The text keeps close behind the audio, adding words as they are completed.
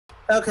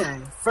Okay,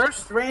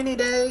 first rainy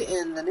day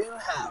in the new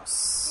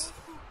house.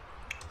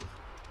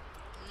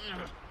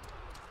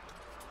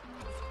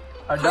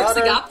 Our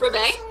daughter...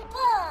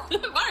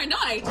 Very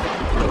nice.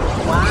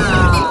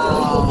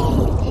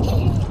 Wow.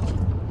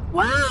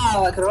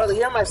 Wow, I can hardly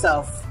hear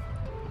myself.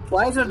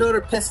 Why is our daughter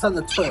pissed on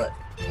the toilet?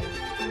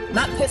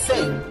 Not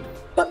pissing,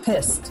 but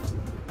pissed.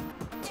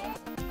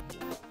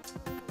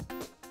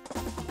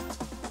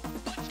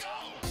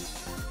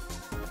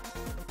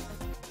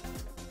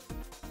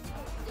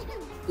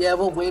 Yeah,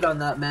 we'll wait on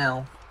that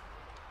mail.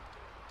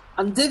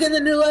 I'm digging the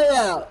new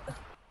layout.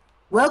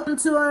 Welcome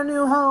to our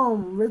new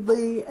home.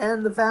 Ridley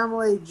and the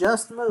family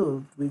just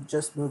moved. We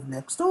just moved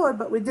next door,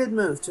 but we did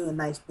move to a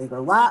nice bigger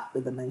lot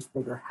with a nice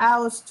bigger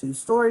house, 2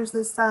 stories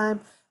this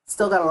time.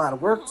 Still got a lot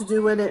of work to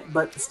do in it,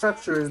 but the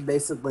structure is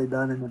basically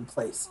done and in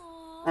place.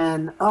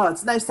 And, oh,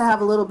 it's nice to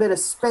have a little bit of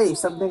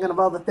space. I'm thinking of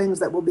all the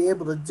things that we'll be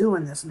able to do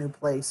in this new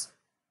place.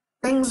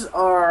 Things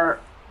are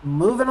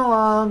moving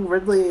along.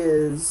 Ridley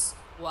is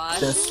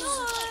just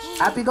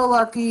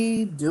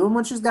happy-go-lucky, doing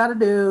what she's got to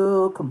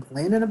do,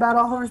 complaining about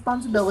all her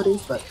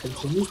responsibilities, but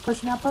continues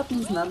pushing out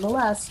puppies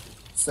nonetheless.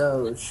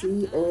 So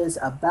she is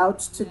about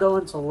to go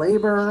into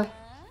labor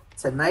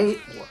tonight,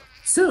 or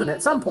soon,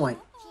 at some point.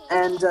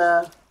 And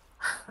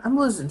I'm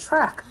losing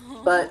track.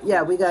 But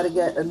yeah, we got to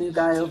get a new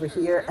guy over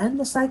here, and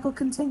the cycle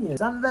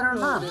continues. I'm a veteran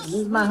mom, and this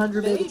is my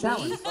 100 baby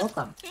challenge.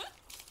 Welcome.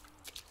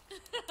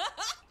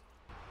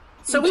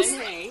 So we've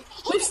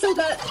still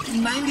got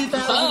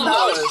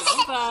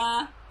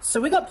 $90,000. So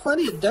we got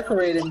plenty of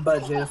decorating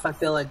budget if I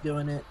feel like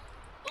doing it.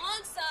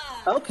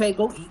 Okay,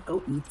 go eat,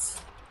 go eat.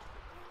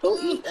 Go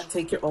eat and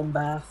take your own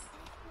bath.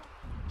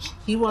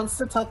 He wants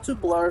to talk to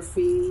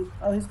Blarfy.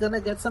 Oh, he's gonna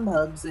get some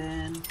hugs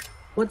in.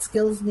 What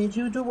skills need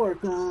you to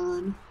work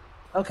on?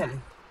 Okay.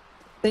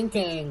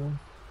 Thinking.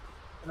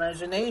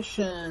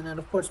 Imagination, and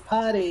of course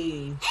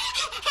potty.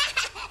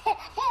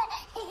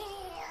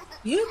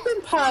 You've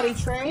been potty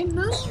trained,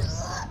 no?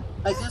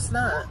 I guess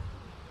not.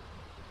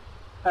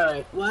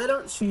 Alright, why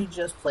don't you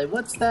just play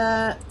What's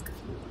That?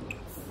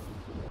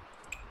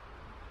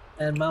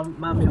 And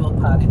mommy will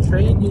potty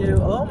train you.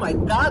 Oh my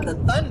god, the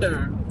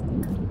thunder!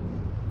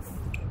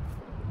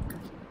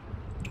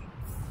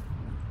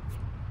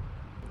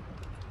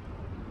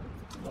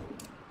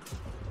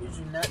 You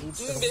do not need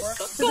to work today.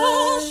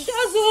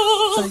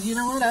 So you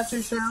know what,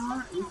 after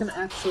shower, you can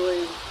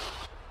actually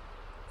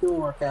do a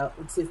workout.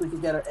 Let's see if we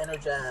can get her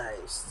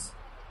energized.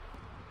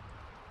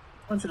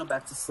 Why don't you go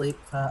back to sleep?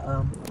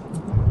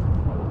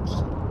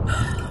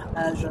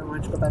 Azure, why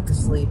don't you go back to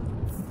sleep?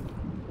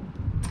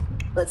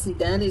 Let's see,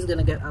 Danny's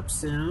gonna get up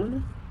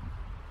soon.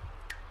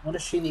 What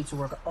does she need to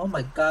work on? Oh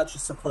my god,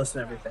 she's so close to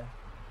everything.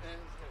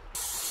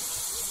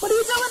 What are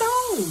you doing at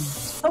home?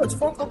 Oh, it's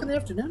 4 o'clock in the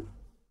afternoon?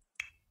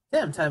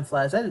 Damn, time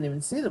flies. I didn't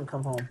even see them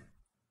come home.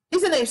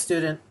 He's an A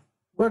student.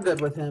 We're good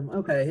with him.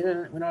 Okay, we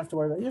don't have to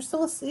worry about it. You're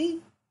still a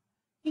C?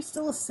 You're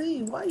still a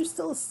C. Why are you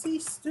still a C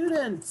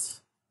student?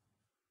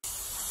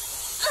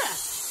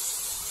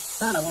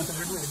 God, I want to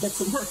get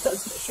some work done.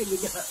 Make sure you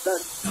get that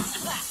done.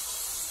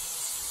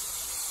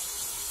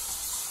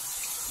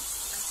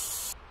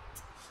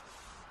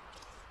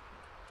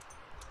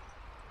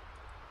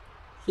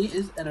 She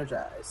is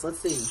energized. Let's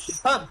see. She's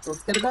pumped.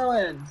 Let's get it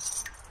going.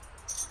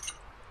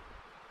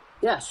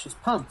 Yeah, she's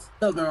pumped.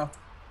 Go, girl.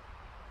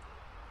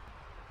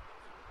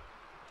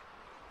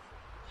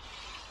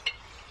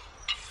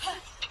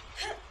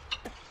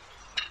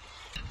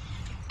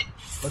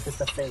 Look at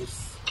the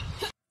face.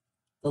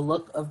 The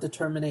look of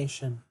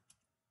determination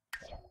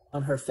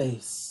on her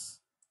face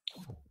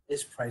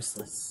is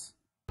priceless.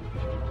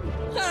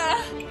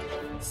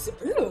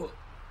 Sabu.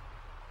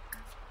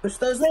 Push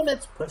those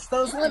limits. Push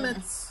those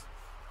limits.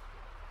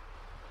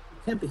 You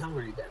can't be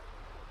hungry again.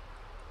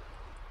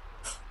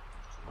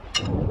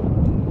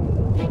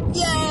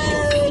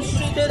 Yay!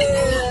 She did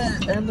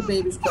it! And the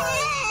baby's crying.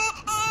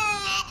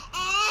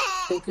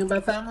 Taken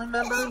by family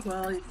members?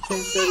 Well, you can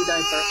change dirty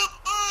diaper.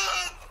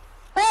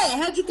 Hey,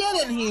 how'd you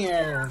get in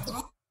here?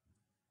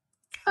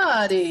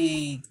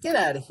 Toddy, get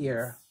out of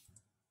here.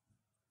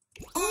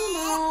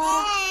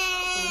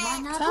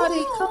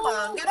 Toddy, come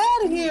on, get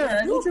out of here.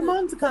 I need your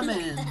mom to come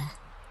in.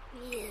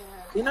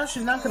 You know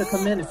she's not going to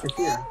come in if you're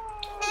here.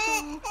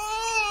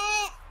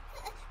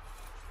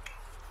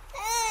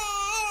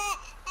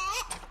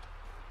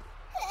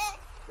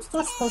 It's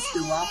not supposed to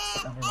be locked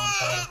for everyone,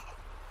 Toddy.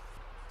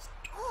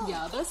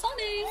 Yeah, that's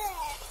funny.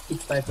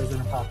 Each diaper's in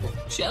her pocket.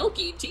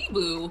 Chelky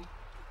T-Boo.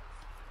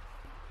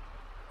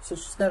 So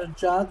she's got to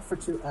jog for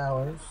 2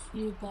 hours.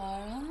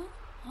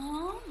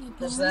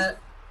 Does that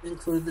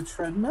include the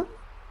treadmill?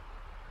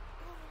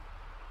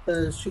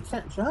 Because she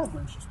can't jog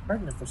when she's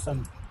pregnant for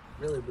some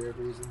really weird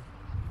reason.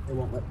 They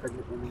won't let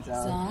pregnant women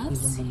jog,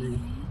 even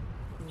when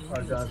they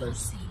are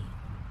joggers.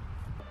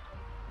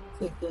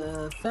 Take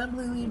a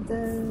family leave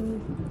day.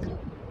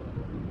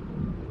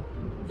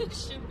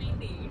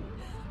 Shabini.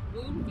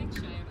 Woon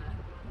Bikshayama.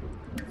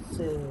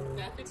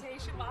 Bethate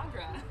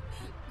Shamagra.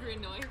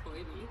 Grinoy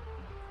Hoidi.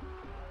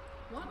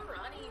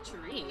 Wamarani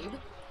Charib.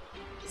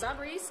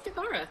 Zabri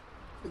Skithara.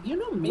 You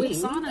know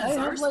me. I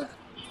have like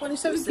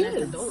 27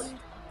 kids.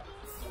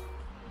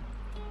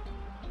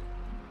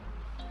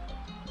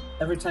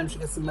 Every time she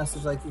gets a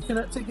message like, you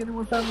cannot take any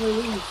more family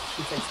leave,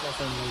 she takes more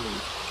family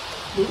leave.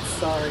 Oops,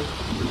 sorry. I'm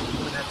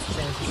gonna have to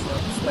change this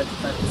one despite the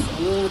fact it's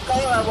the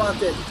color I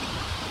wanted.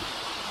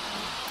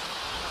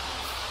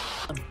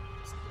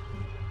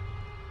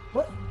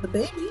 What? The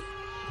baby?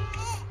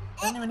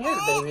 I didn't even hear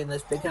the baby in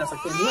this big house. I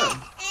can't hear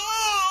him.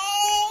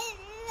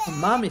 The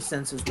mommy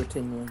senses were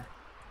tingling.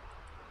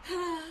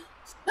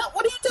 No,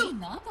 what are you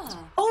doing?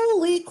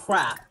 Holy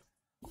crap.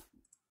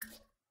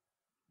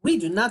 We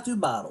do not do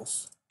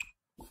bottles.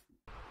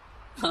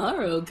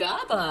 Haru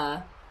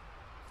Gaba.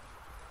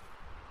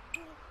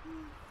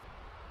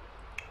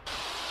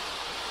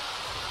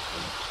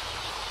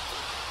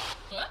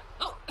 What?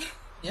 Oh.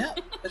 Yeah,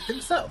 I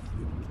think so.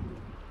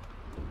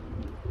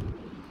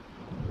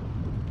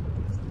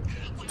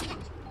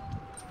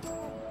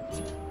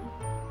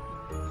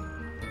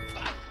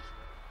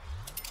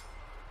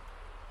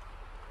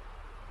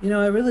 You know,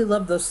 I really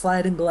love those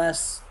sliding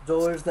glass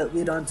doors that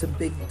lead onto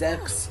big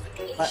decks,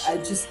 but I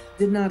just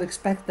did not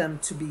expect them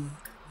to be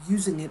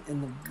using it in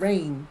the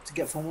rain to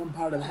get from one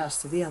part of the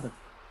house to the other.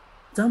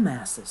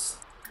 Dumbasses.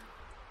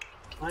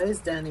 Why is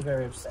Danny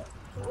very upset?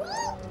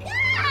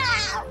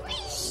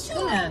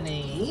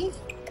 Danny?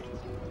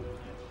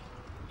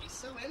 He's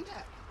so into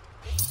it.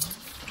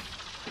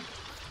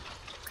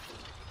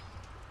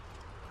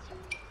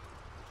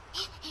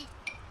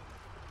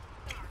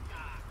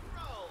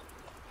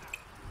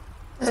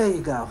 There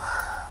you go.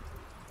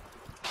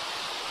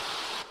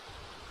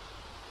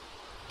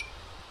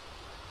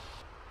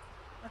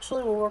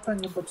 Actually, we'll work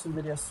on your books and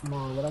videos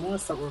tomorrow. What I want to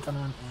start working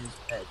on is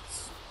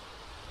beds.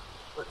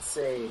 Let's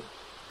see.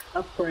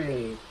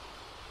 Upgrade.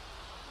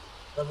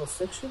 Level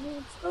 6 she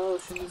needs? Oh,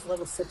 she needs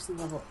level 6 and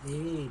level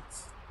 8.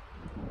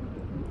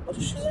 What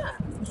is she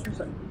at? What's she at?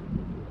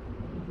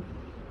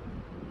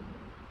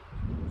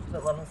 She's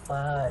at level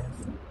 5.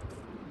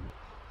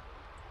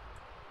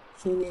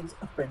 She needs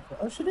upgrade.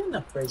 Oh, she didn't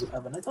upgrade the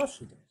oven. I thought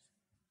she did.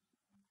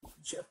 Did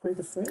she upgrade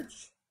the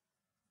fridge?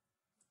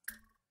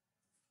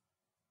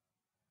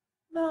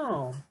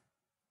 No.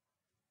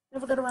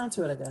 Never got around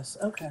to it, I guess.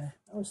 Okay.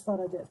 I always thought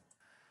I did.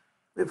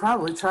 We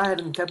probably tried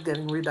and kept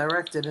getting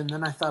redirected, and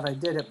then I thought I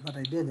did it, but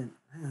I didn't.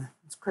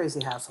 It's a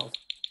crazy household.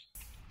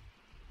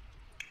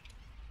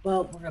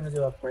 Well, we're gonna do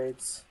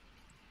upgrades.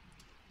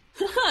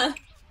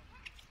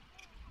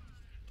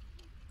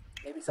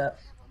 Baby's up.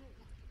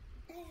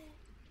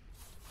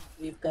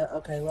 We've got,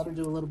 okay, let her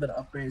do a little bit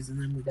of upgrades, and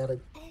then we gotta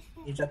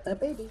age up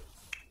that baby.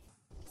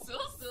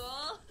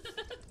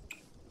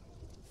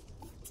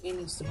 He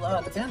needs to blow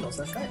out the candles,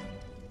 that's right.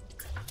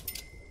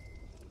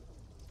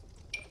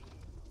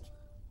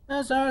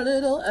 That's our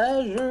little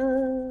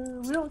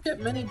Azure. We don't get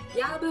many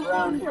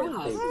brown haired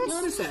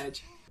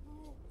babies.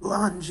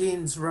 Blonde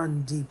genes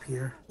run deep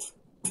here.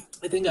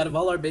 I think out of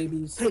all our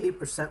babies,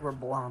 80% were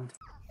blonde.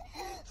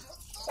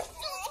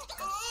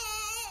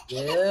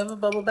 Give a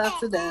bubble bath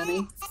to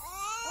Danny.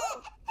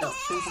 No,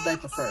 change the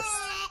diaper first.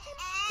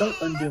 Don't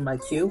undo my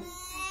cue.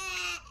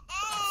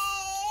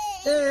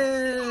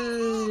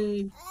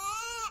 Hey!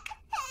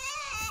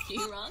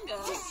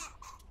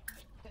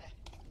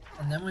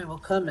 And then we will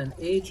come and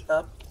age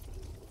up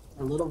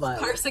our little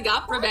Violet.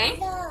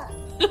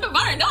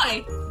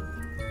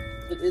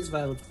 It is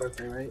Violet's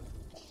birthday, right?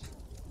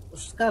 Well,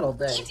 she's got all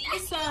day.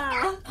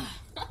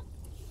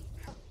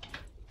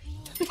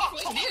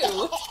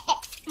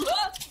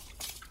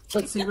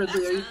 Let's see,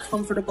 Ridley, are you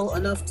comfortable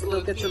enough to go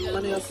get your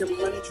money off your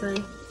money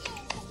tree?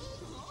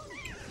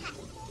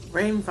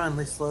 Rain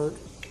finally slowed.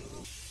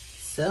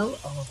 Sell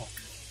all.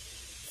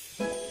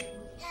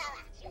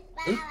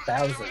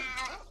 8,000.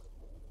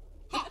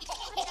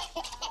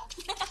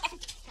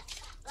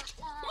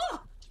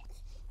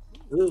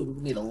 Ooh,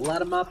 we need a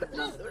lot of mopping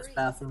done in this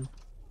bathroom.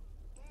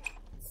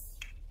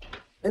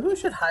 Maybe we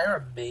should hire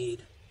a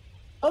maid.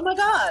 Oh my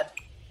god!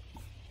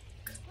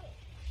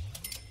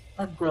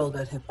 Our grill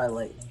got hit by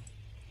lightning.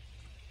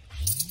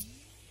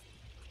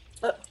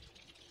 Oh.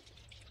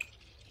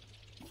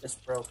 This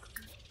broke.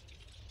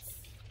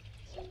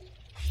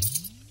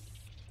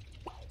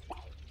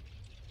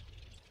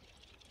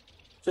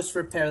 Just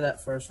repair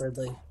that first,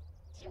 Ridley.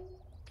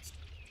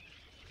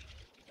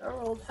 Our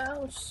old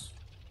house.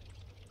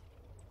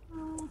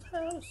 Old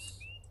house.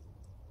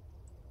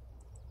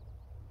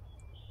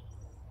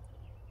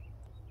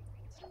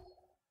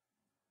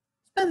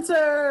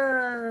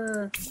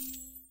 Spencer!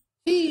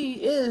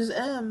 He is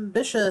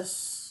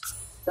ambitious.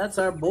 That's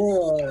our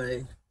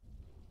boy.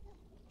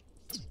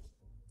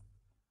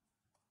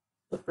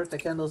 Put birthday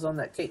candles on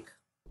that cake.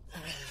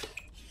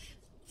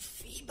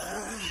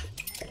 Fever.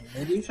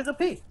 Maybe you should go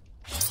pee.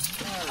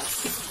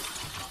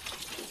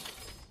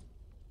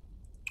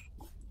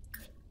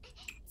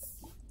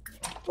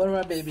 What are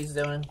our babies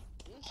doing?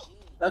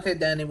 Okay,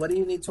 Danny, what do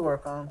you need to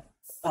work on?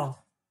 Oh.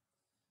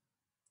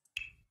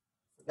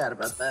 Forgot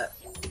about that.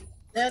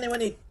 Danny, what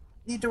do you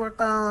need to work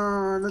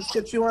on? Let's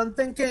get you on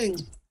thinking.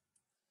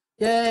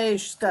 Yay,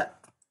 she's got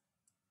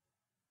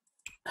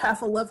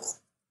half a level.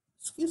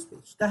 Excuse me.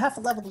 She's got half a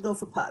level to go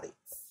for potty.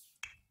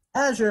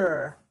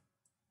 Azure.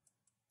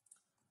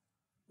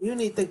 You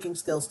need thinking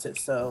skills too,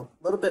 so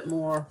a little bit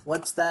more.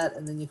 What's that?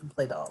 And then you can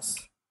play dolls.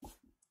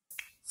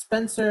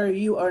 Spencer,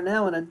 you are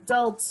now an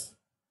adult.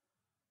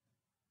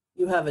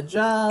 You have a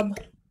job.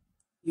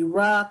 You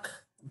rock.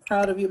 I'm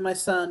proud of you, my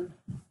son.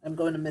 I'm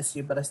going to miss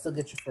you, but I still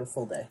get you for a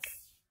full day.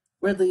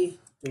 Ridley,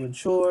 doing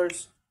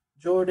chores.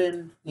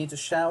 Jordan needs a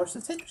shower, so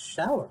take a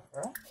shower,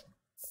 bro.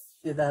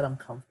 You're that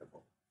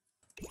uncomfortable.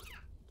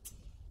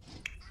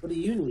 What do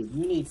you need?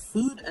 You need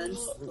food and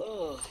sleep.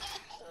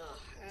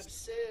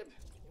 Absib.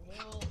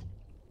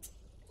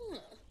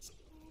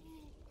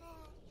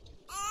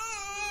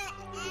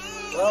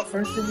 Well,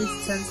 first you need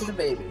to tend to the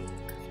baby.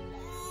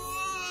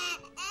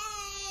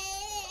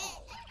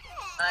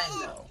 I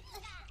know.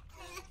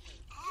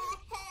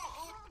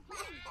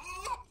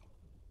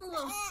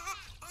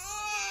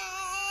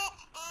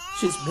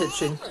 She's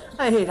bitching.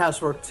 I hate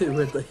housework too,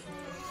 Ridley.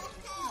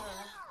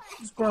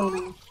 She's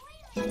groaning.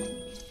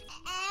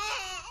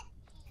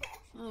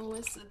 Oh,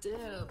 what's the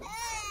dib?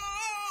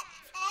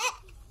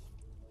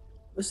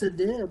 What's the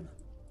dib?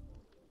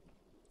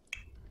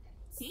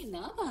 See,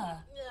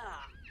 nada.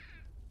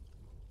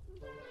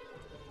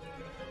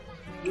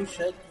 You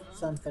should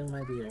something,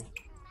 my dear.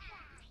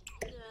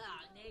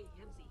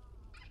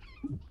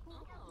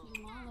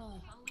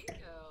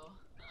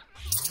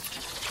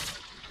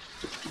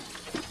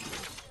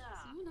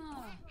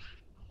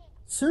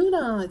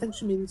 Suna, I think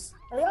she means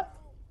hurry up.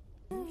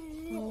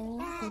 Oh,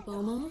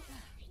 Obama.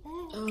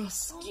 Oh,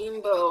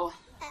 Schemebo.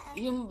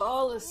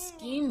 Yumbala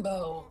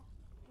Schemebo.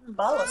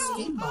 Bala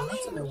Schemebo,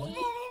 that's a new one.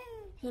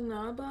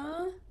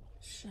 Hinaba.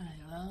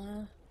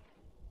 Shaya.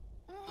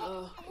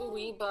 Oh,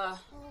 Uiba.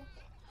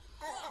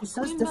 She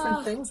says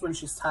different things when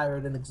she's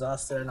tired and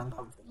exhausted and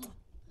uncomfortable.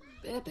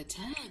 Bebe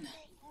 10.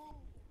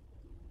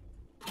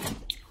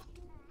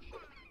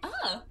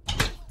 Ah.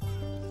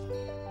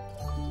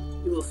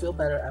 You will feel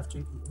better after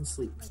you eat and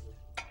sleep.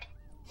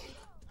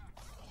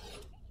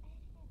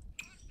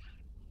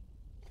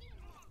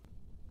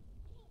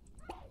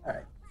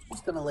 Alright,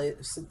 just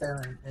gonna sit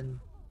there and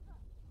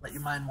let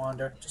your mind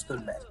wander. Just go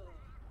to bed.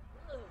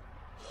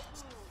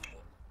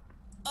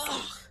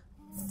 Ugh.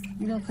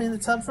 You gonna clean the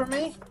tub for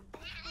me?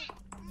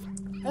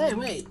 Hey,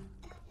 wait.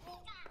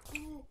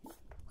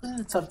 Clean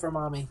the tub for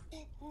mommy.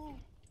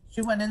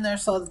 She went in there,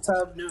 saw the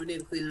tub, knew it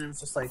needed cleaning, and was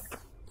just like,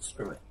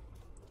 screw it.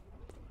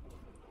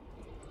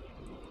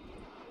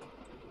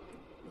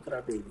 Look at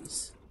our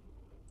babies.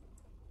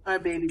 Our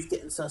baby's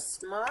getting so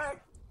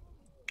smart.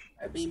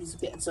 Our baby's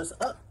getting so...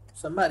 Oh,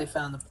 somebody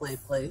found the play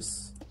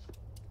place.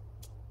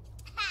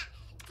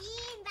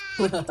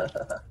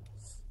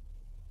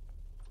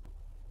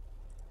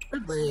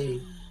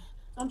 Ridley,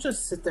 don't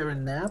just sit there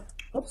and nap.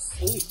 Go to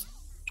sleep.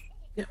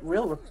 Get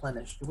real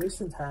replenished. You're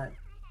wasting time.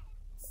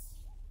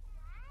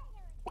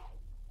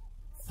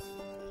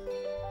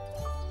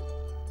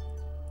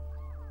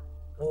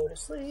 Go to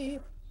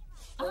sleep.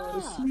 Go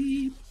to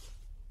sleep.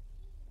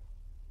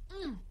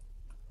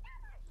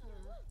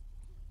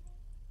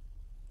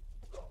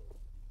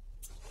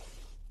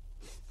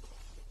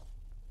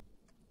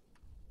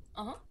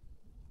 Uh-huh.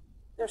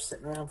 They're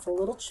sitting around for a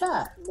little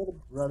chat. Little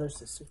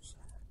brother-sister chat.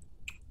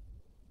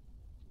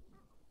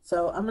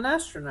 So, I'm an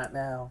astronaut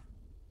now.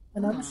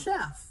 And I'm a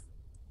chef.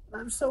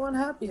 And I'm so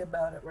unhappy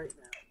about it right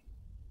now.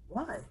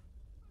 Why?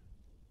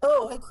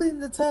 Oh, I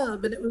cleaned the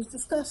tub and it was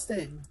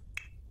disgusting.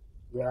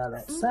 Yeah,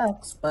 that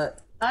sucks, but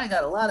I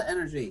got a lot of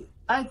energy.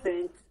 I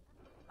think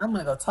I'm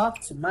gonna go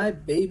talk to my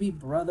baby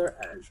brother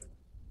Azure.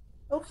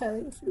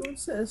 Okay, if you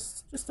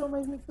insist. Just don't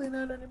make me clean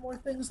out any more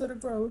things that are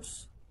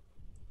gross.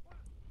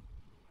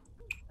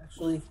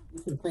 Actually,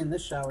 you can clean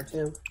this shower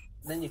too.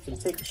 Then you can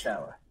take a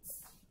shower.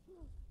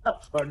 Oh,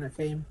 partner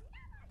came.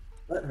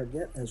 Let her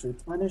get as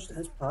replenished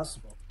as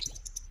possible.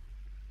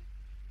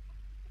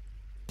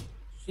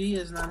 She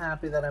is not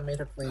happy that I made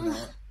her clean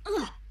that.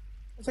 Go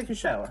take your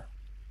shower.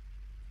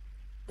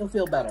 You'll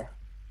feel better.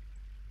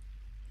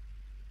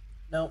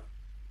 Nope.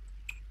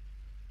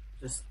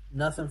 Just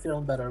nothing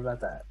feeling better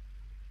about that.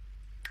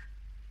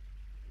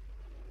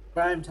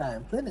 Prime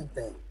time, cleaning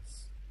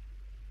things.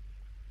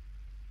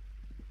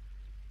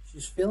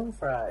 She's feeling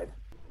fried.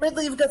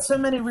 Ridley, you've got so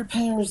many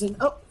repairs and...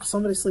 Oh,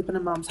 somebody's sleeping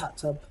in Mom's hot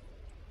tub.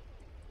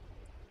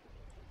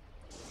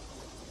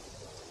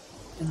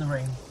 In the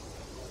rain.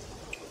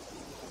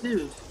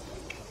 Dude.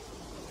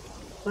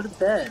 Go to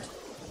bed.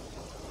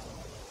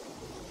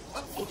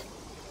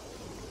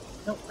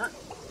 No, not...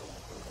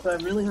 So I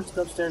really have to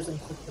go upstairs and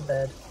click the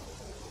bed.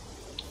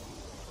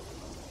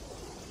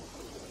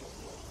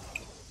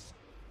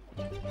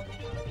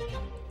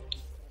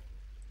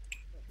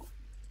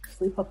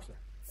 Sleep up here.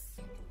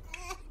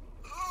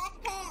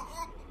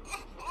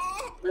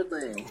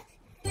 Ridley.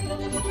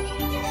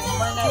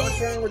 Why not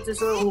return with this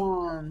little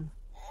one?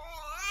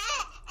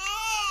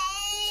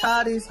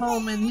 Toddy's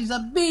home and he's a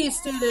B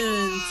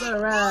student!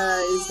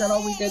 Alright, he's got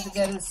all weekend to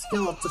get his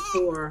skill up to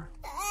 4.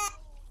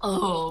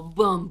 Oh,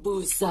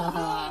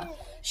 Bambusa.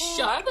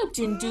 Charlotte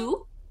didn't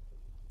do.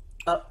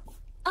 Oh.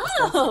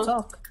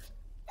 Talk.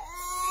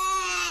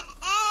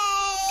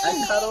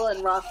 I cuddle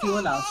and rock you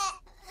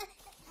enough.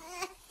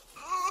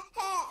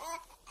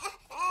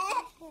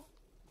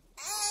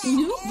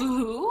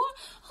 Nubu.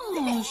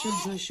 Oh,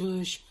 shush, shush,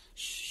 shush.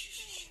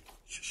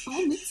 Shh.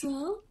 Oh,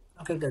 Mitzel.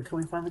 Okay, good. Can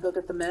we finally go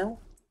get the mail?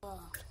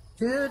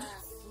 Dude,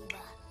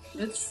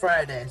 it's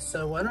Friday,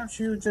 so why don't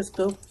you just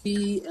go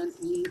pee and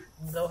eat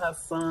and go have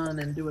fun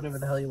and do whatever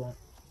the hell you want.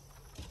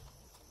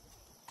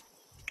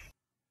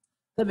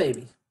 The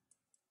baby.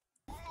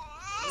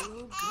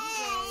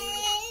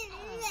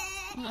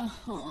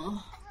 Uh-huh.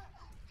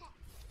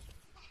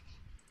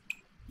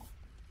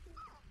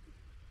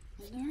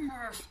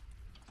 Nerve.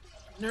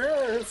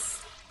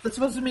 Nurse. That's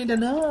supposed to mean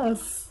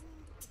enough.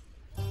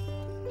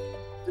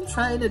 I'm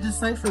trying to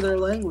decipher their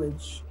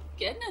language.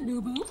 Getting a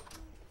Nubu.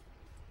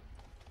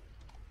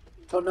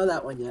 Don't know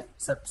that one yet,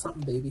 except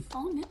something baby.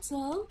 Oh,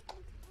 Mitzel.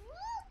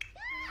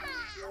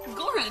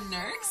 Go ahead,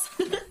 Nerks.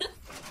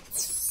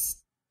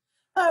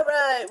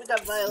 Alright, we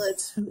got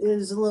Violet, who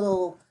is a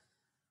little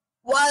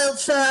wild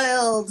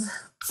child.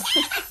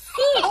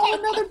 Oh,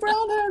 another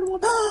brown haired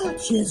one.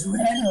 She has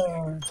red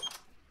hair.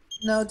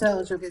 No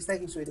talent showcase.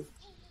 Thank you, sweetie.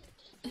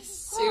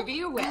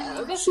 Serbia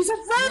Web. She's a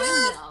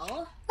redhead.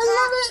 Well, I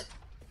love it.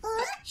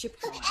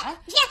 Chipra.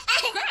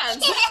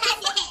 Grant.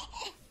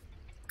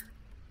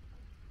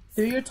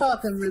 Do your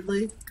talking,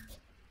 Ridley.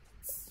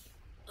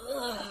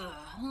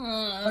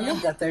 Oh, you'll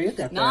get there. You'll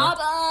get there. Nada.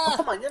 Oh,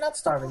 come on. You're not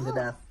starving to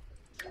death.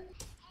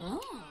 Oh.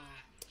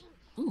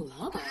 Ooh,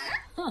 lava.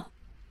 Huh.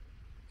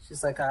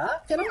 She's like,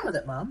 get on with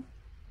it, Mom.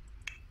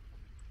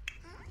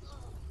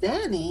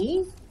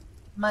 Danny,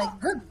 my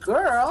good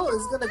girl,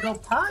 is gonna go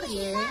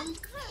pottying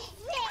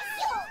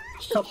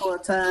a couple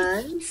of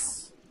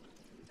times.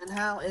 And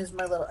how is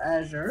my little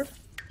Azure?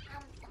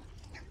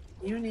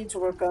 You need to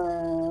work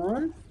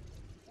on...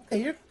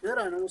 Okay, you're good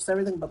on almost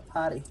everything but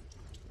potty.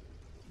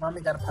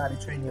 Mommy gotta potty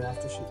train you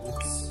after she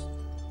eats.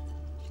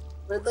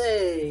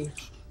 Ridley,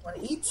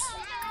 wanna eat?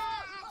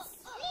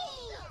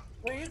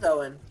 Where are you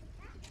going?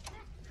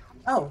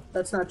 Oh,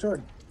 that's not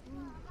Jordan.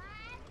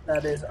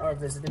 That is our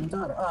visiting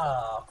daughter.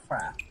 Oh,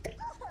 crap.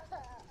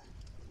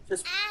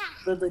 Just,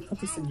 Ridley,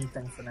 put this in your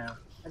thing for now.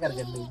 I gotta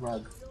get a new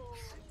rug.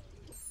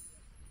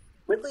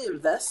 Ridley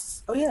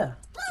invests? Oh, yeah.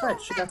 That's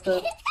right. She got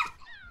the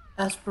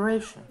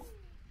aspiration.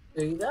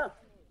 There you go.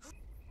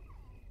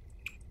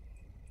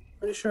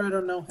 Pretty sure I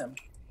don't know him.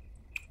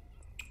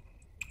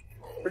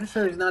 Pretty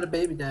sure he's not a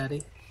baby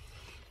daddy.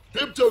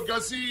 Pipto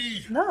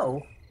Gussie!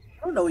 No.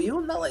 I don't know you.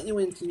 I'm not letting you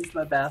in to use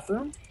my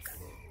bathroom.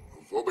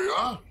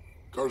 Phobia?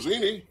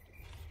 Carzini?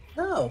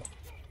 No.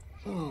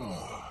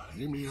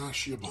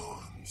 Imiashia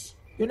Bonds.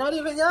 You're not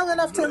even young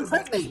enough to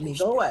impregnate me.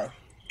 Go away.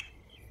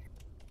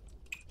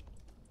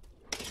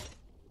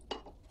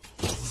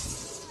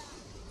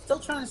 Still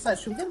trying to decide,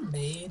 should we get a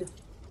maid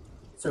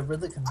so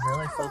Ridley can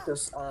really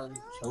focus on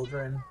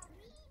children?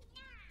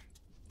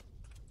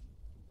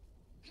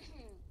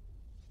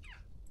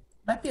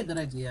 Might be a good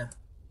idea.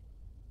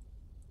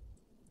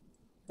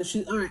 Does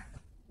she, alright,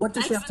 what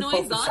does she have to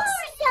focus on?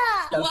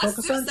 Gotta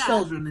focus on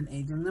children and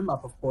aging them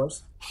up, of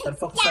course. Gotta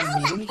focus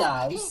on meeting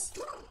guys,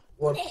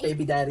 or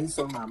baby daddies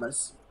or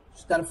mamas.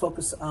 She's gotta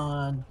focus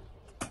on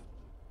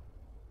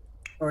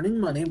earning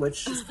money, which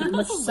she's pretty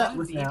much set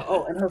with now.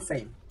 Oh, and her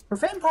fame. Her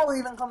fame probably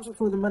even comes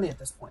before the money at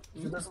this point.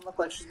 It doesn't look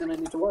like she's gonna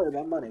need to worry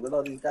about money with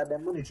all these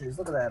goddamn money trees.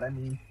 Look at that. I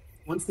mean,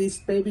 once these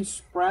babies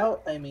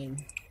sprout, I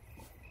mean,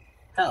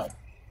 hell.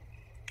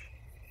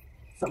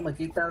 Something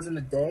like 8,000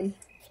 a day?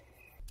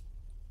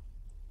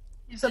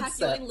 He's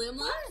upset.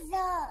 Limla?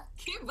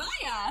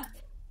 Kibaya.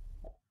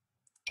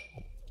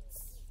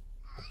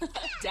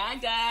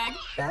 Dag dag.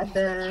 Dad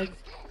dag.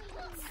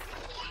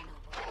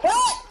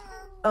 What?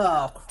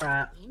 Oh,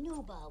 crap.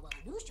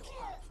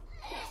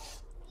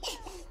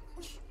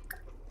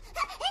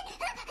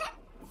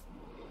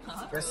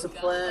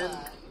 Discipline.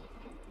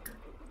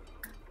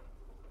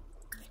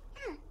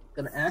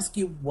 Gonna ask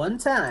you one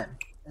time,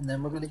 and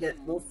then we're gonna get a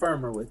little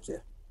firmer with you.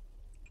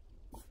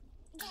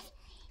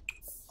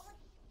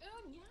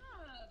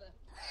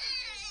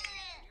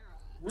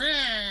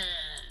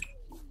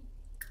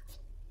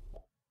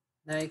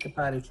 Now you can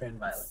potty train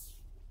Violet.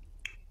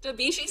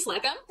 Dabishi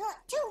Slickum?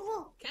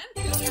 Can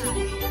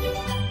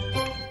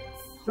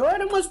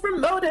Jordan was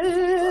promoted!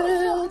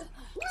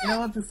 You know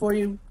what, before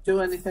you do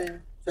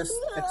anything, just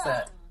fix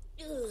that.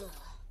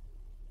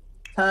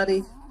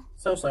 Toddy,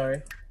 so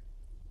sorry.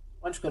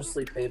 Why don't you go to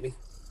sleep, baby?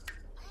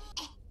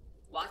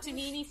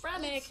 Watamini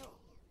Fremic.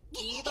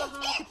 Eva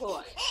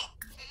Hoppoy.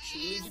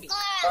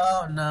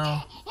 Oh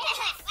no.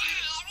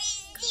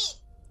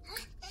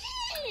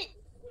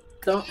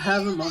 Don't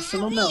have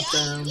emotional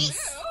meltdowns.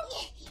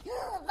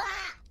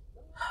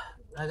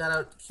 I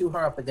gotta cue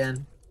her up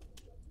again.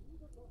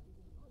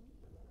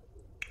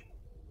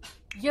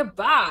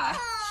 Yaba.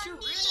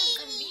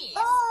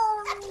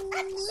 Oh,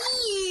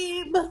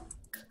 Neeb.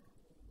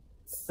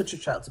 Put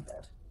your child to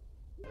bed.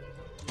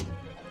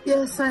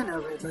 Yes, I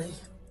know, Ridley.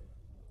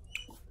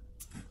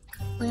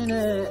 Clean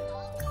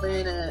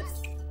it,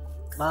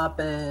 mop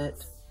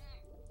it.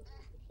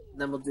 And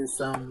then we'll do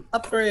some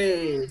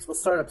upgrades. We'll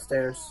start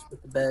upstairs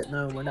with the bed.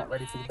 No, we're not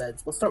ready for the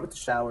beds. We'll start with the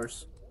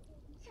showers.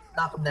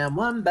 Knock them down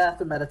one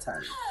bathroom at a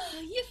time.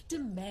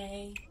 Yifta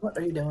May. What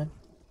are you doing?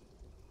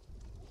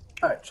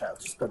 Alright, child,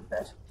 just go to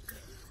bed.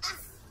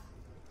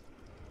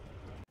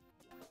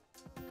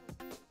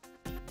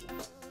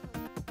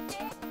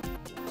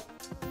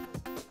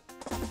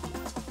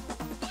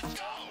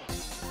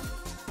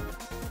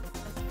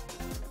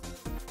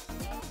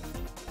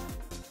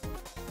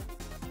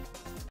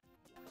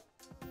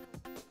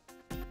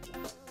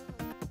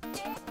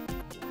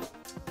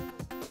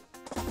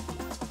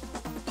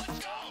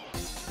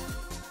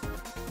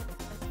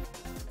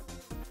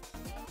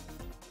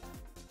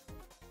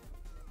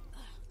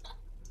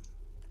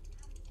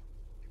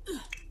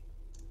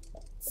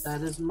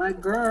 That is my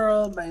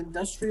girl, my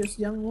industrious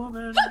young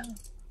woman.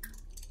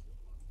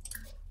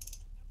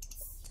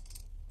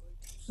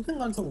 She's gonna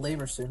go into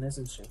labor soon,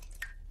 isn't she?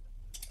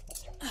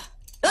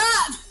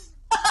 Ah!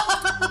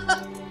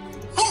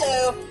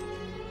 Hello!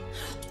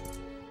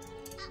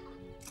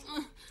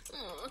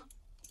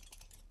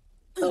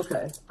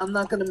 Okay, I'm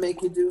not gonna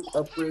make you do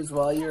upgrades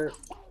while you're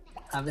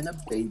having a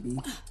baby.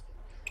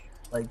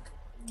 Like,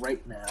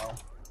 right now.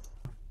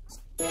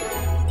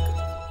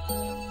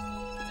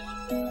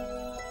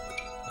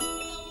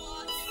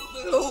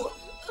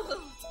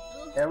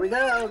 There we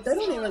go. They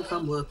don't even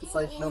come look. It's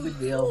like no big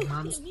deal.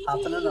 Mom's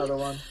popping another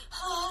one.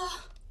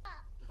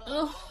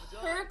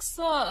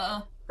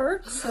 Perksa.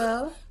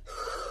 Perksa?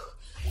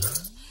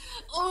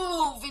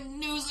 Oh,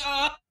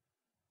 Venusa.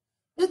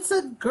 It's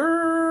a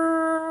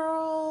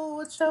girl.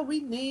 What shall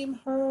we name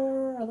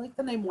her? I like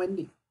the name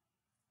Wendy.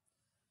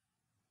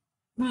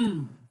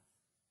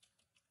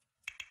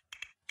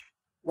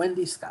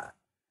 Wendy Scott.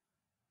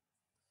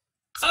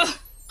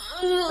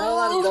 Not a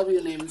lot of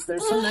W names.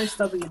 There's some nice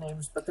W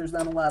names, but there's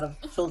not a lot of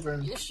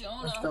children with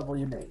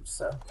W names,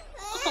 so.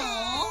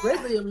 Aww.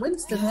 Ridley and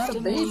Winston had a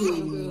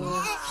baby.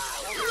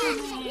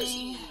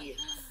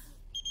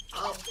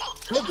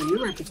 Ridley,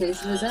 your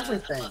reputation is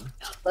everything.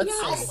 Let's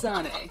see.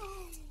 Sonny.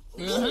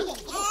 She's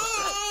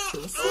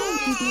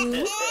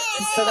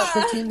still got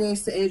 15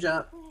 days to age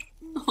up.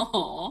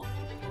 Aww.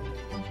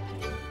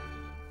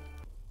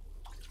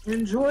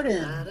 And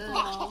Jordan,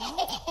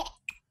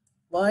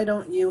 why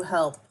don't you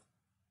help?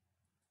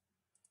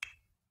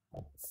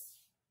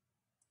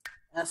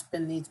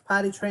 Aspen needs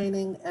potty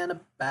training and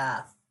a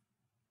bath.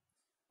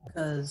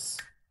 Because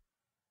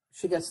if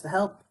she gets the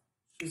help,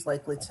 she's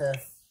likely to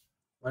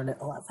learn it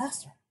a lot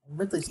faster. And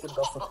Ridley's going to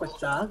go for a quick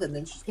jog, and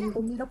then she's going to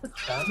go meet up with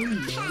Tommy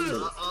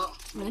Love.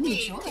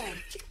 Rennie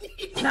Jordan.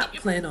 Not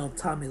plain old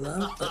Tommy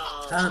Love, but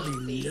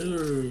Tommy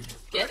Love.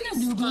 Get a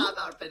new boo.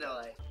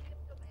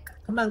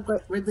 Come on,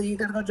 quick, Ridley, you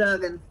gotta go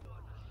jogging.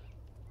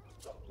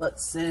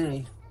 Let's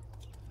see.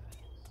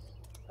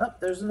 Oh,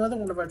 there's another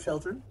one of our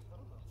children.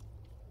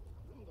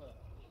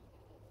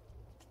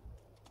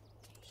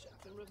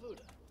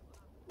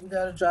 You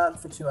gotta jog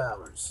for 2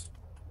 hours.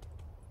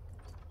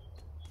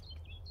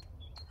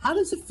 How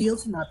does it feel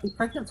to not be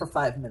pregnant for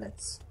 5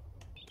 minutes?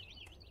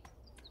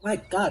 My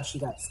God, she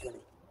got skinny.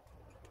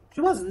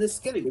 She wasn't this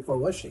skinny before,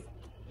 was she?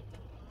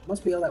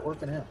 Must be all that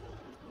working out.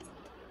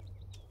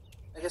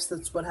 I guess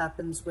that's what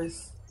happens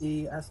with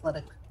the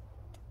athletic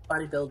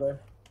bodybuilder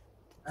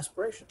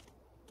aspiration.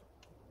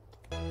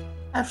 I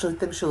actually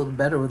think she'll look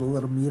better with a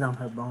little meat on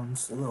her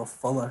bones, a little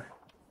fuller.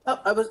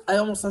 Oh, I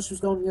almost thought she was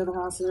going to the other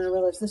house, and then I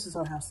realized this is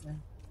our house now.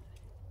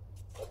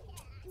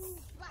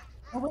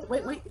 Oh,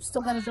 wait, you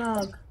still gotta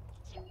jog.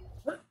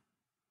 What?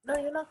 No,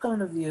 you're not going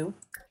to view.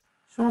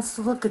 She wants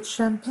to look at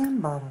champagne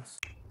bottles.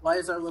 Why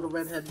is our little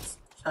redhead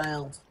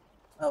child?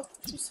 Oh,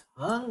 she's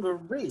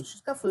hungry.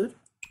 She's got food.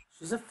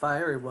 She's a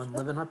fiery one,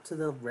 living up to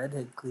the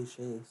redhead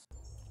cliches.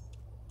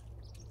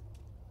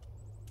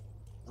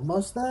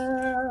 Almost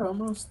there,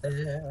 almost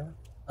there.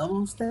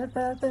 Almost there,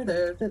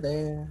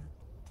 there.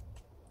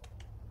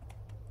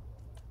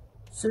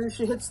 As soon as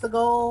she hits the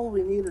goal,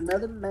 we need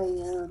another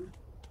man.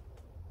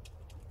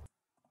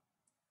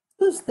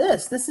 Who's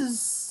this? This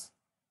is...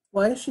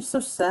 Why is she so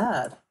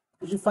sad?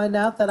 Did you find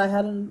out that I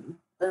had an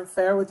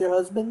affair with your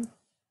husband?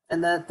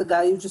 And that the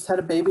guy you just had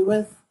a baby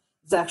with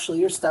is actually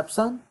your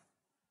stepson?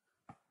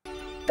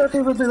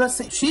 Okay, Ridley, let's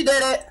see. She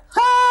did it!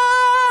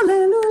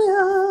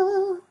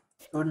 Hallelujah!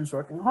 Jordan's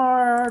working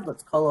hard.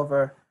 Let's call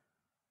over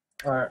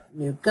our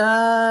new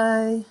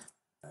guy.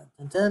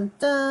 Dun dun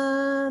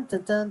dun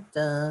dun dun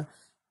dun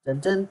dun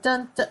dun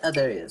dun dun. Oh,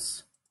 there he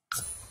is.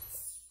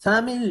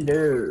 Tommy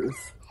Love.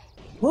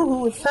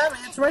 Woohoo, it's Tommy,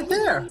 it's right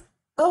there.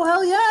 Oh,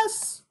 hell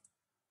yes!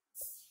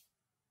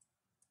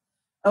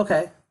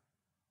 Okay.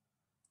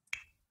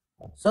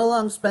 So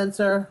long,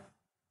 Spencer.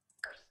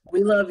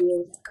 We love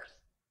you.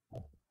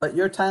 But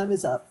your time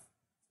is up.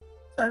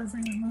 Time for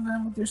you to move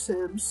on with your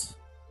Sims.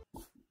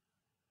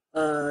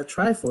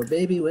 Try for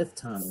baby with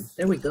Tommy.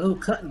 There we go,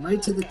 cutting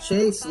right to the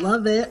chase.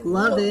 Love it,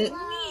 love it.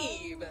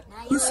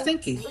 Who's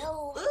stinky?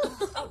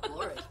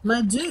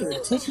 My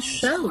dude, take a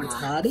shower,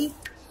 Toddy.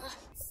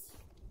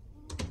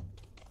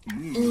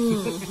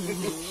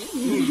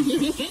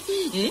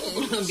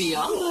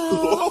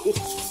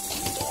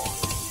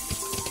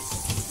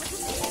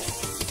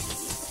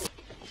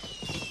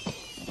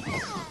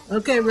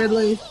 Okay,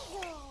 Ridley.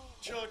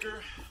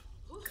 Chugger.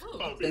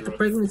 Take a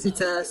pregnancy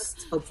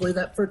test. Hopefully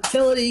that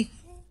fertility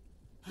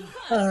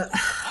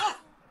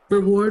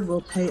Reward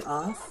will pay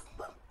off.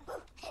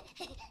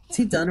 Is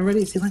he done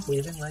already? Is he like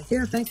leaving? Like,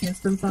 yeah, thank you, it's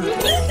been fun.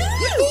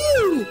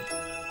 Woo!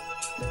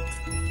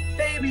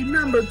 Baby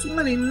number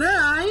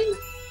 29!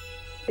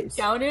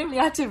 Jou neem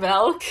je te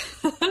welk.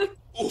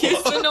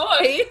 Kiss me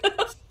nooit.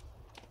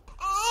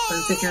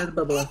 Time to take care of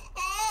the bubbler.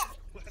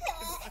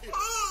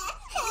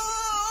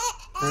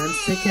 Time to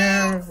take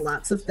care of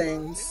lots of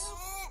things.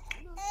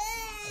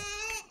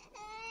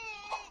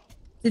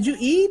 Did you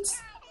eat?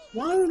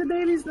 Why are the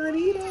babies not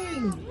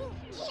eating?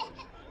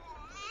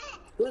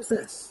 Who is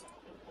this?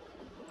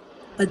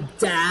 A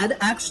dad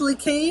actually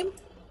came?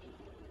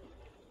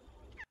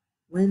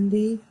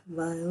 Wendy,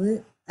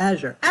 Violet,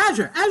 Azure.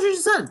 Azure's your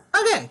son.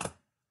 Okay.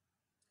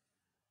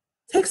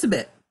 Takes a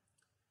bit.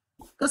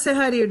 Go say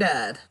hi to your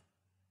dad.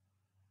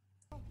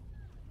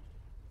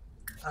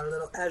 Our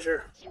little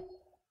Azure.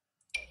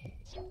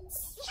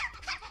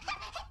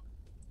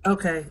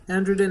 Okay,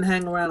 Andrew didn't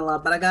hang around a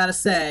lot, but I gotta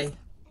say,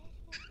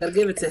 gotta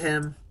give it to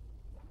him.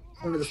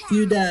 One of the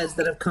few dads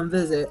that have come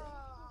visit.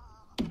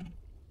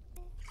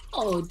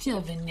 Oh,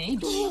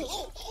 Divinado.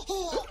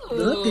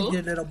 Look at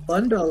your little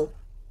bundle.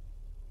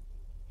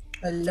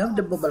 I love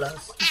the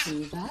bubbles.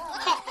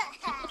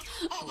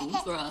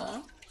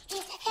 Bruh.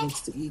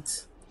 Needs to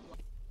eat.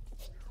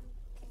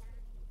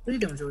 What are you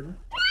doing, Jordan?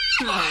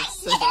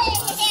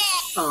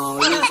 Oh,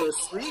 you're so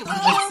sweet,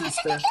 my big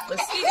sister.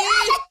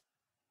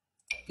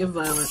 Give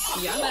Violet.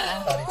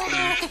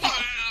 Yeah.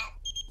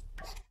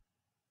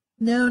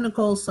 No,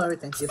 Nicole, sorry,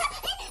 thank you.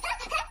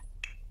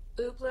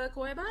 Oopla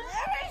koi ba?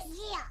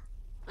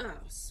 Oh,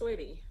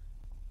 sweetie.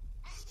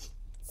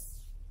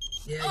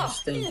 Yeah, you Oh,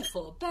 stink.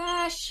 beautiful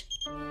bash.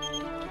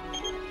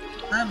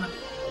 I'm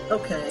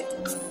okay.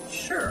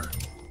 Sure.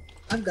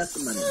 I've got the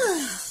money.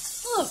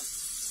 Oh.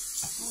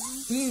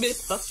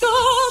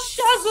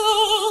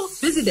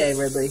 Busy day,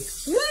 Ridley.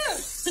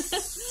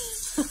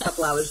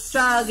 Couple hours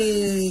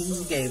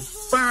jogging, gave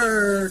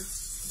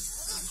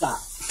birth, got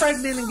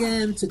pregnant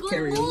again, took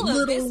care of your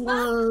little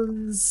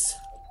ones.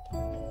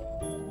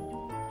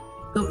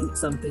 Go eat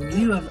something.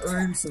 You have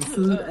earned some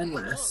food and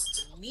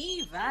rest.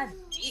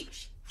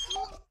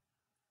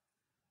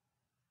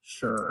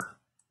 Sure.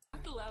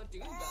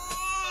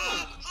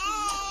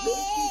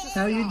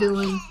 How you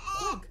doing?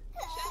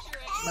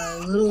 My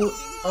little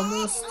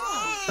almost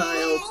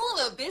child.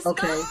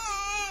 Okay.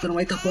 Gonna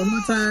wake up one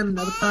more time,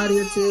 another potty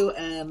or two,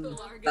 and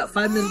about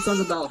 5 minutes on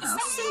the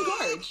dollhouse.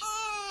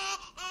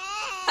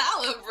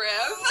 Hello,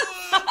 Brev.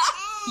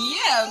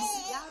 Yes.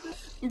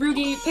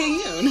 Broogie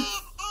Payun.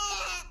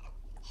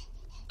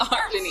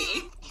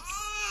 Harmony.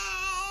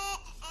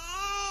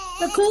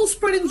 Nicole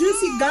spreading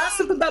juicy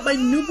gossip about my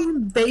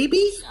newborn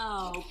baby?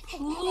 Oh,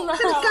 What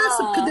kind of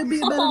gossip could there be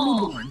about a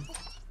newborn?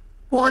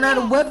 Born out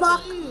of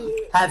wedlock?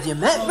 Have you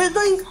met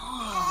Ridley?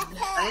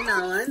 I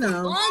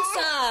know.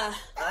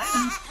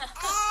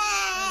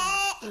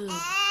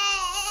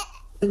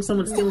 I think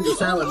someone's stealing your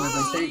salad,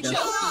 Ridley. There you go.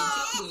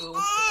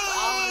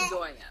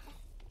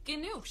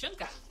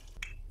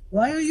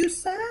 Why are you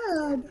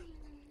sad?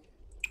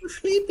 We're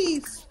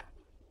sleepies.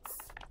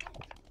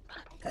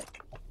 Okay.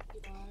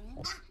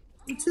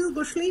 You too,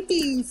 go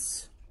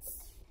sleepies.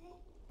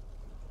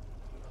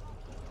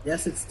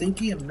 Yes, it's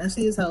stinky and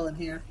messy as hell in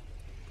here.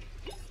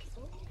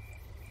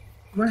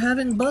 We're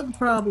having bug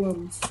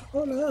problems.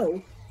 Oh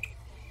no.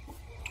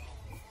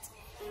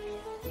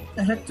 What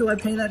the heck do I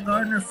pay that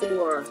gardener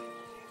for?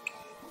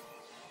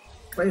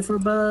 Pray for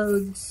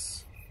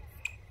bugs.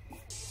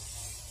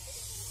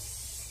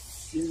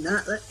 Do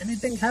not let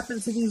anything happen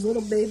to these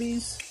little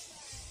babies,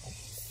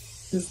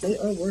 because they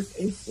are worth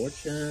a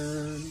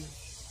fortune.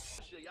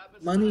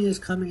 Money is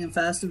coming in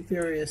fast and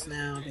furious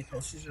now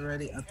because she's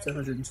already up to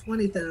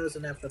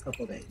 120,000 after a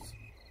couple of days.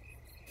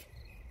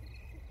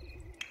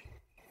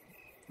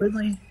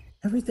 Ridley,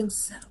 everything's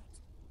settled.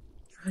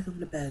 Try going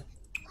to bed.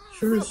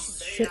 Sure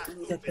as shit when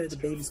you get there, the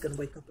baby's gonna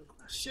wake up and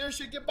cry.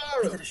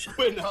 Give it a shot.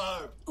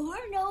 Or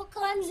no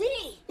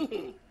kanzi.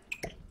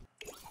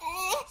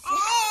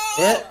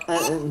 Yeah,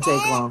 that didn't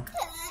take long.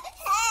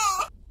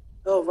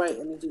 Oh, right,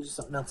 I need to do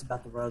something else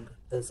about the rug,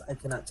 because I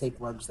cannot take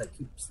rugs that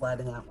keep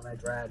sliding out when I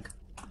drag.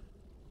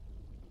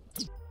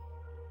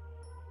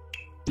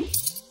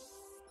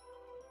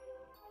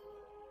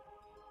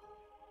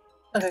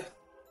 Okay.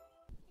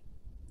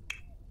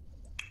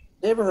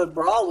 Neighborhood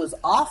brawl was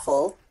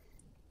awful.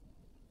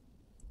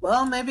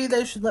 Well, maybe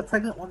they should let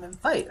pregnant women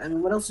fight. I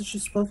mean, what else is she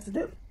supposed to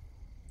do?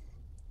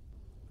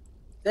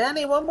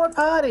 Danny, one more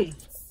potty.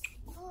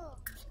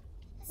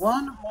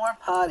 One more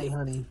potty,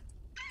 honey.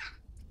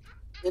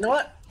 You know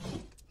what?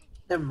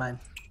 Never mind.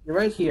 You're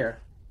right here.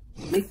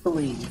 Make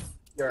believe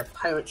you're a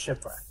pirate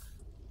shipwreck.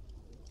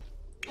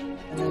 And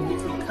then you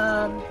can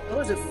come... Oh,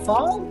 was it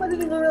fall? I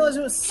didn't even realize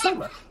it was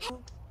summer.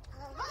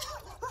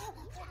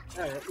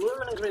 Alright,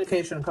 movement and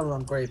communication are coming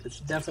along great, but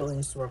she definitely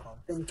needs to work on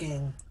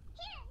thinking.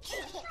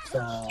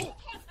 So...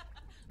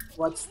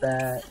 What's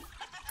that?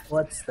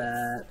 What's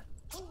that?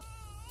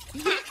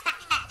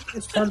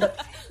 It's fun, but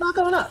it's not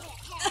going up.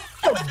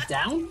 Going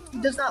down? He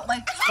does not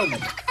like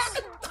swimming.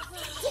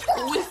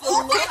 With the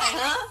lie,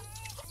 huh?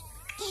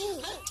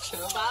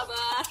 True, Baba.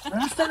 I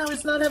understand how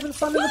he's not having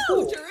fun in the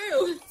Woo, pool.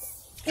 Drew.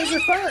 Those are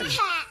fun.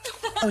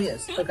 Oh,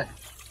 yes. Okay.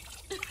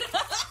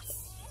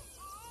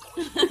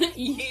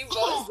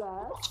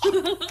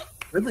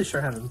 Ridley's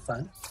sure having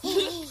fun.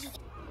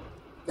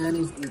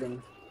 Danny's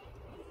eating.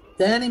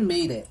 Danny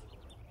made it.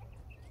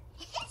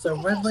 So,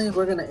 Ridley,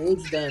 we're gonna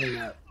age Danny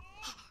up.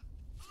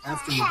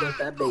 After you get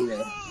that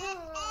baby.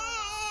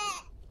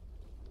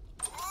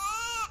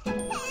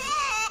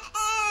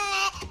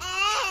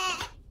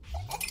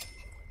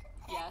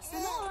 Yes,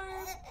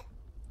 Lord.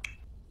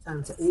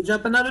 Time to age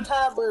up another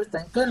toddler.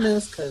 Thank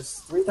goodness, because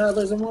 3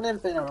 toddlers and 1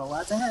 infant are a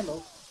lot to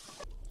handle.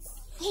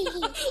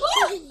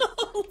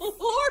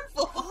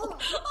 Horrible.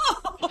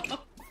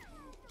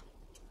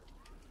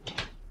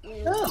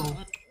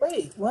 Oh,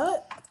 wait,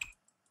 what?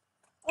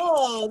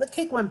 Oh, the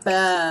cake went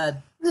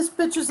bad. This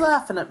bitch is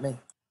laughing at me.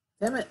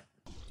 Damn it.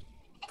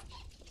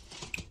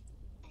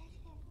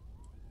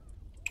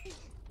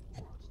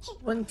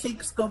 When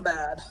cakes go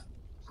bad.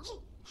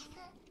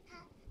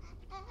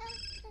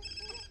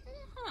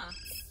 Huh.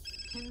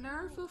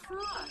 Nerve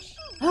frosh.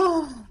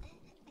 Oh,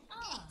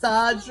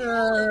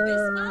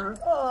 Dodger.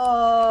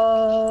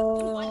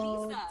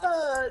 Oh,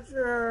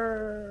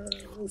 Dodger.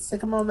 Let's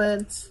take a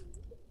moment.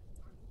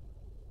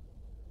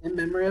 In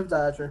memory of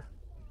Dodger.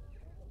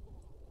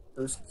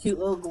 Those cute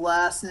little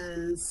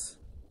glasses.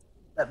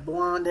 That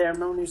blonde hair.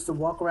 Remember used to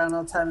walk around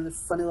all the time in the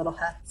funny little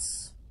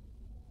hats.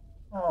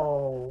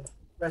 Oh,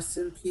 rest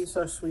in peace,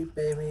 our sweet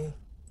baby.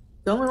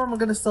 The only one we're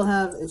gonna still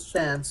have is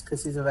Chance,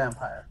 because he's a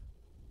vampire.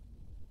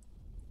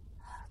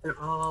 They're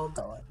all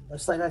gone.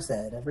 Just like I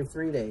said, every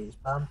 3 days.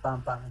 Bum,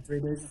 bum, bum. In 3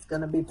 days it's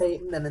gonna be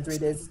Peyton, and in 3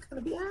 days it's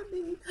gonna be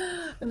Abby,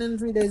 and in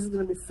 3 days it's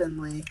gonna be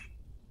Finley.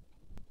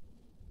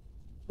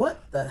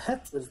 What the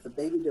heck was the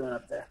baby doing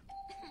up there?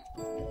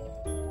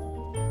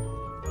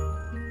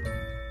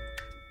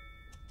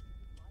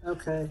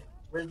 Okay,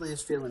 Ridley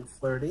is feeling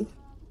flirty,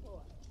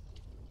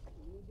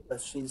 but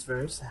she's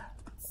very sad.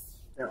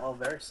 They're all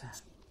very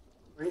sad.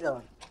 Where are you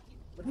going?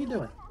 What are you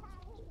doing?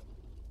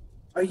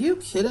 Are you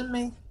kidding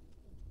me?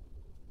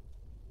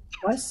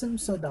 Why is Sim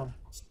so dumb?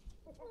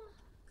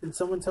 Can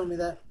someone tell me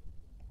that?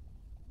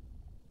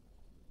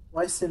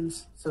 Why is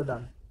Sim's so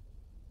dumb?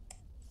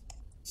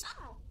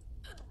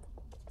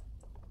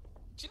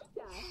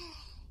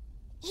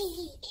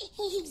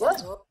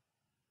 What?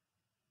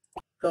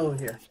 Go over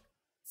here.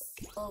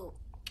 Oh.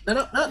 No,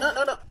 no, no, no,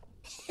 no, no.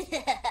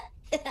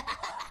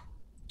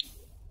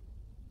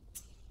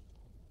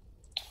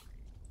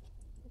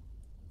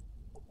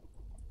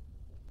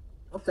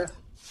 Okay.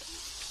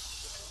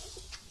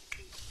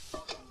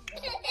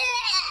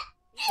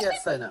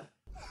 Yes, I know.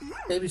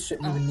 Babies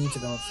shouldn't even need to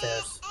go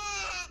upstairs.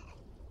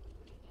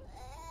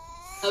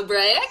 A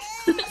break?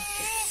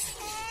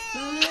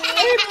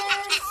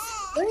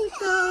 There you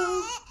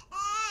go.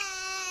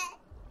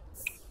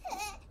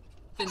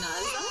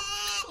 Vanessa?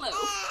 Hello.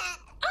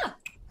 Ah!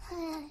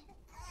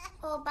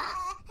 Oba.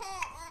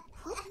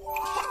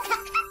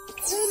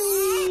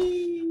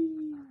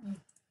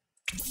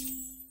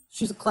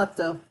 She's a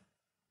klepto.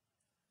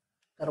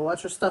 Gotta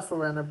watch her stuff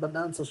around her, but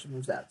not until she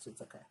moves out, so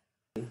it's okay.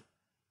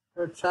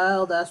 Her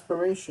child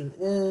aspiration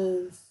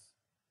is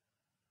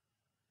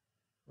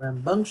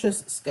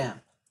rambunctious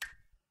scamp.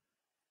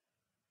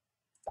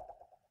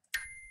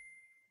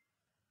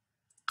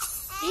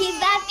 He's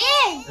back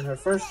in. And her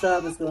first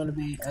job is going to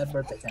be at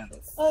birthday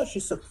candles. Oh,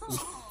 she's so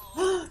cute.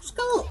 She's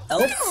got a little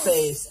elf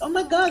face. Oh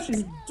my gosh,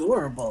 she's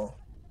adorable.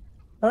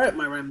 Alright,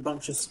 my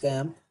rambunctious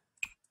scamp.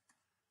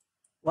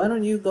 Why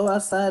don't you go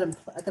outside and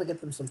I gotta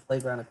get them some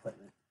playground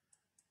equipment.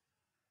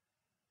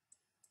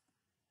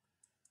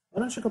 Why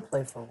don't you go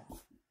play for a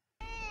while?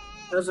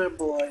 There's our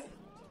boy.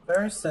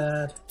 Very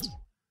sad.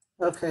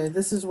 Okay,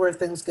 this is where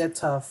things get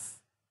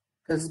tough.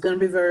 Because it's going to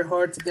be very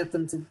hard to get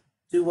them to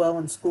do well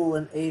in school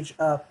and age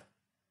up.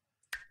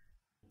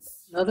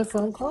 Another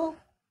phone call?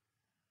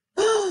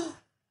 Oh,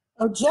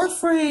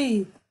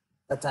 Jeffrey!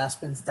 That's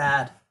Aspen's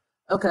dad.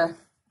 Okay.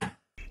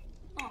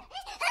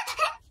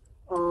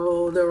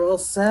 Oh, they're all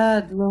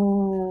sad.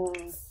 No.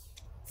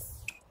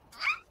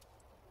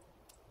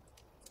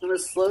 I'm gonna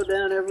slow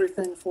down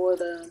everything for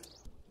them.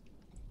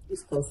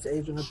 He's close to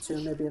aging up too,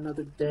 maybe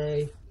another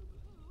day.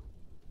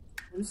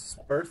 When's his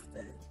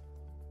birthday?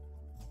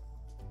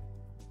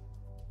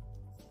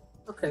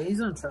 Okay, he's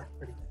on track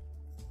pretty good.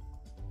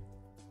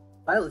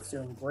 Violet's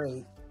doing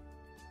great.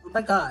 Oh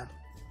my god.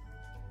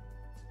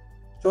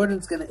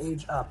 Jordan's gonna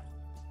age up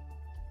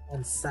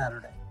on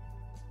Saturday.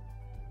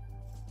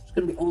 She's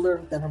gonna be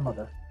older than her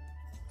mother.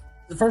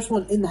 The first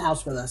one in the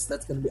house with us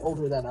that's gonna be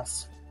older than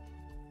us.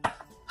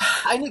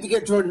 I need to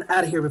get Jordan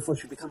out of here before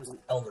she becomes an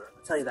elder.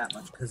 I'll tell you that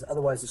much, because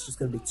otherwise it's just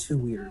going to be too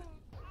weird.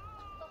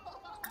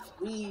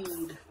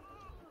 Weed.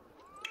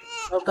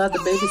 Oh god, the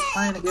baby's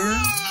crying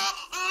again?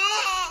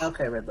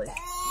 Okay, Ridley.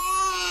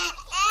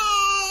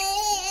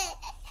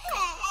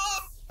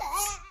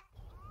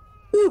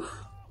 Whew.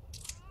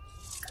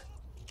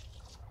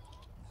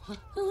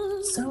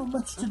 So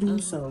much to do,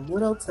 so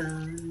little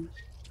time.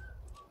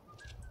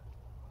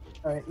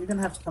 Alright, you're going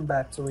to have to come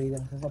back to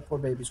Eden, because that poor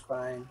baby's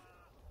crying.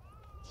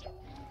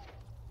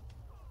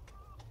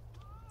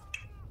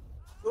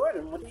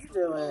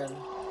 doing?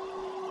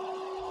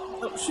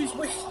 Oh, she's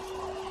weak.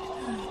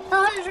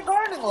 How high is your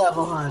gardening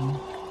level, hon?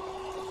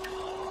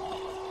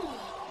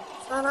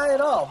 It's not high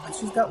at all, but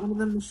she's got one of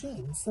them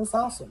machines. That's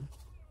awesome.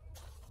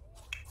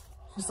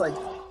 She's like,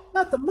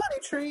 not the money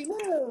tree,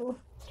 no.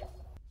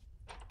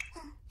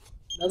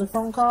 Another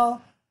phone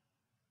call?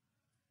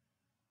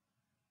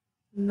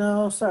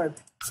 No, sorry.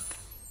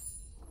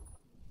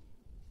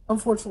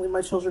 Unfortunately,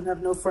 my children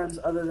have no friends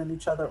other than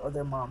each other or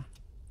their mom.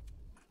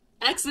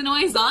 Ex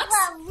annoys aunt?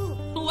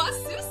 What's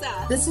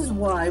Susa? This is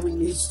why we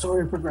need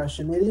story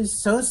progression. It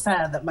is so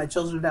sad that my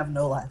children have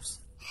no lives.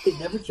 They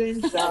never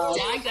change jobs.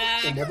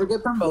 They never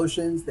get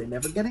promotions. They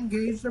never get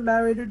engaged or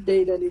married or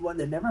date anyone.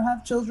 They never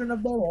have children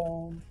of their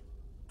own.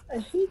 I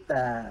hate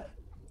that.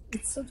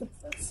 It's so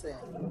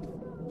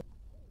depressing.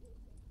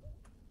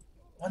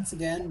 Once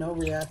again, no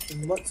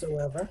reaction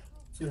whatsoever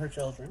to her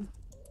children.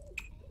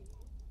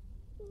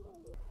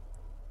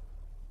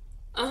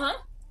 Uh-huh.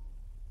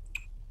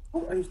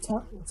 Who are you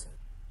talking to?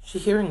 Is she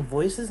hearing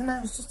voices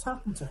now? She's just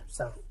talking to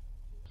herself.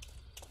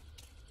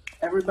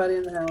 Everybody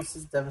in the house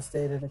is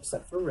devastated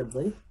except for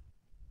Ridley.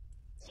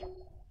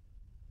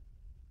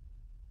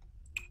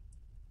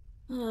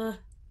 How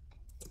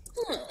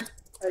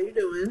you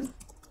doing?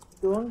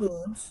 Doing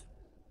good.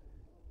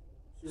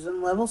 She's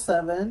in level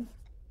 7.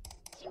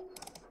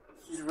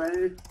 She's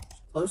ready to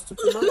close to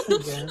promotion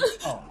again.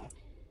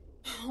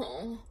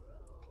 Oh.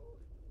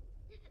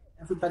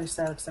 Everybody's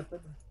sad except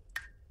Ridley.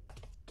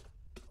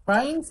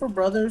 Crying for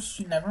brothers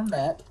she never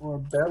met or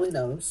barely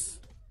knows.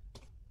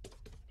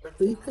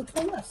 Ridley could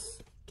kill us.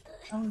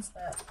 How is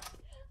that?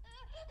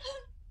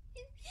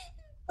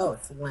 Oh,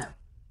 it's a lamp.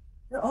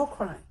 They're all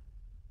crying.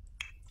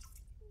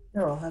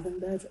 They're all having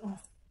bad. Oh,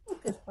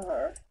 look at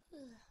her.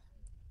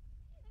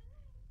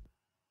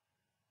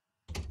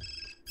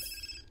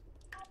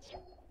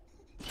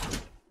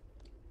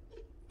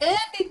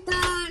 Andy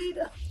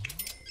died.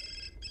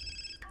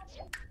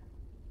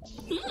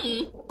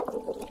 Andy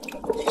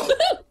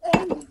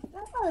died.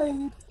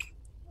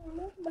 I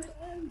love my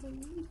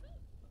Andy.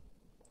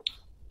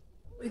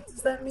 Wait,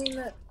 does that mean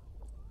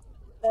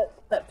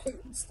that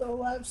Peyton's still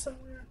alive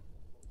somewhere?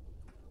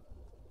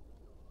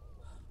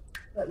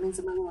 That means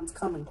another one's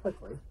coming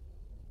quickly.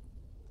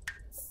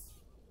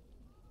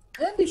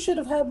 Andy should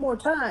have had more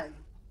time.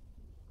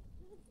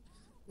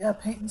 Yeah,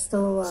 Peyton's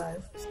still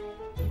alive.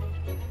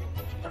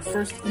 Our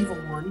first evil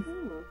one.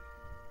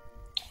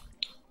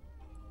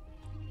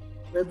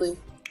 Ridley.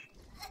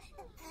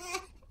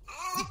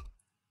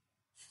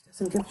 She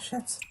doesn't give a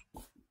shit.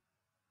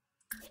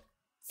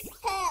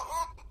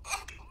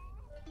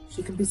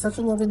 She can be such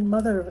a loving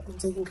mother and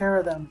taking care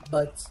of them,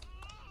 but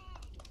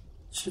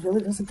she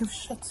really doesn't give a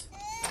shit.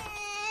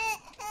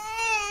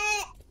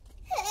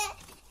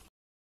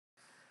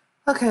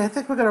 Okay, I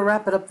think we're going to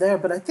wrap it up there,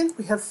 but I think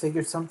we have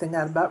figured something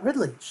out about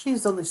Ridley.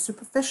 She's only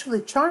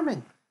superficially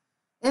charming.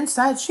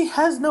 Inside, she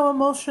has no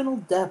emotional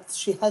depth.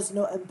 She has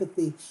no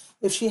empathy.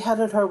 If she had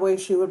it her way,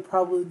 she would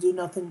probably do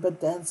nothing but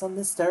dance on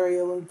the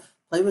stereo and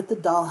play with the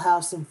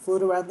dollhouse and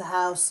float around the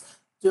house,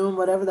 doing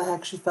whatever the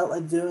heck she felt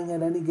like doing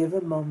at any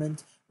given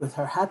moment with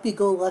her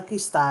happy-go-lucky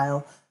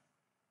style,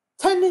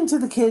 tending to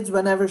the kids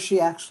whenever she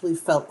actually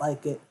felt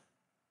like it.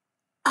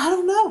 I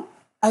don't know.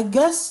 I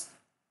guess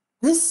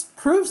this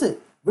proves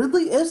it.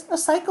 Ridley is a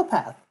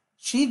psychopath.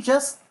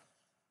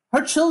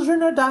 Her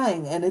children are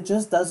dying, and it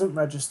just doesn't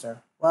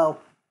register. Well,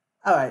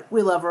 all right,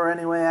 we love her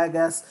anyway, I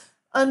guess.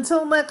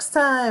 Until next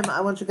time,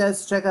 I want you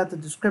guys to check out the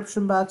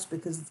description box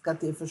because it's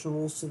got the official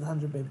rules to the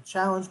 100 Baby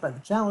Challenge by the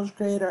challenge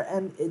creator,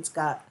 and it's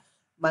got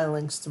my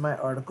links to my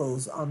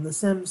articles on The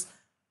Sims.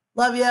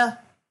 Love ya.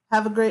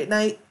 Have a great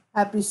night.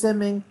 Happy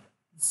simming.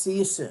 See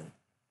you soon.